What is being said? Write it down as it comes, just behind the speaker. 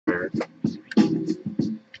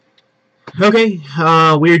Okay,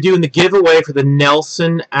 we are doing the giveaway for the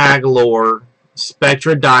Nelson Agholor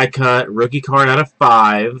Spectra die cut rookie card out of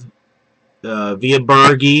 5 via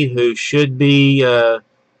Bergie, who should be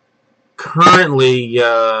currently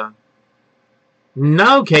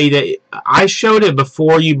no, Kate. I showed it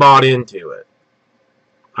before you bought into it.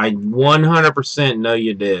 I 100% know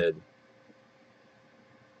you did,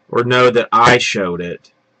 or know that I showed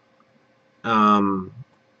it.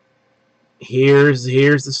 Here's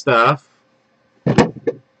the stuff.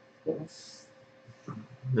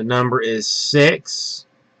 The number is 6.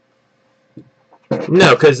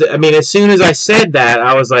 No, because, I mean, as soon as I said that,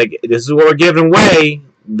 I was like, this is what we're giving away.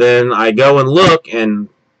 Then I go and look, and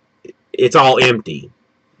it's all empty.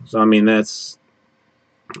 So, I mean, that's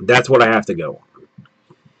what I have to go on.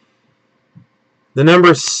 The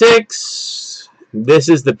number 6, this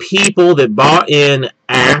is the people that bought in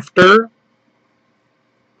after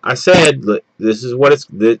I said, look, this is what it's,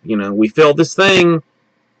 you know, we filled this thing,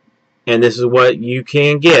 and this is what you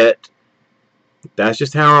can get. That's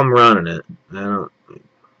just how I'm running it. Well,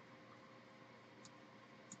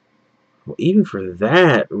 even for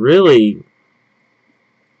that, really,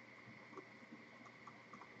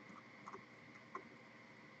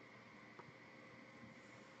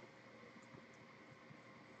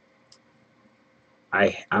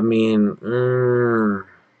 I mean,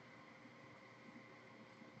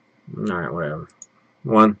 alright, whatever.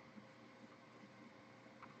 1,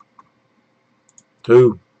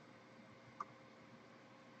 2,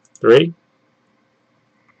 3.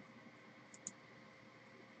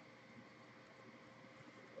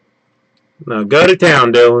 Now go to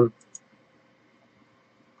town, Dylan.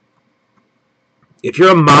 If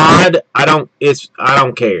you're a mod, I don't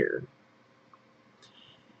care.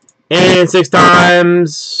 And 6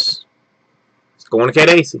 times, it's going to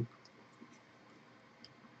KDacy.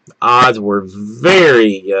 The odds were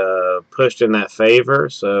very pushed in that favor,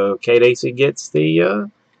 so KDacy gets the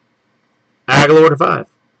Agholor to 5.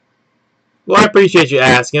 Well, I appreciate you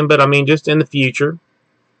asking, but I mean, just in the future.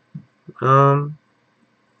 Hang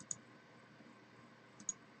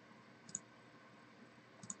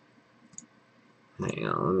on,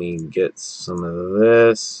 let me get some of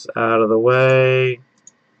this out of the way.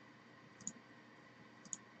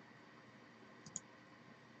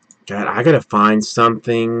 God, I gotta find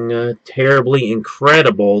something terribly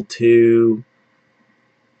incredible to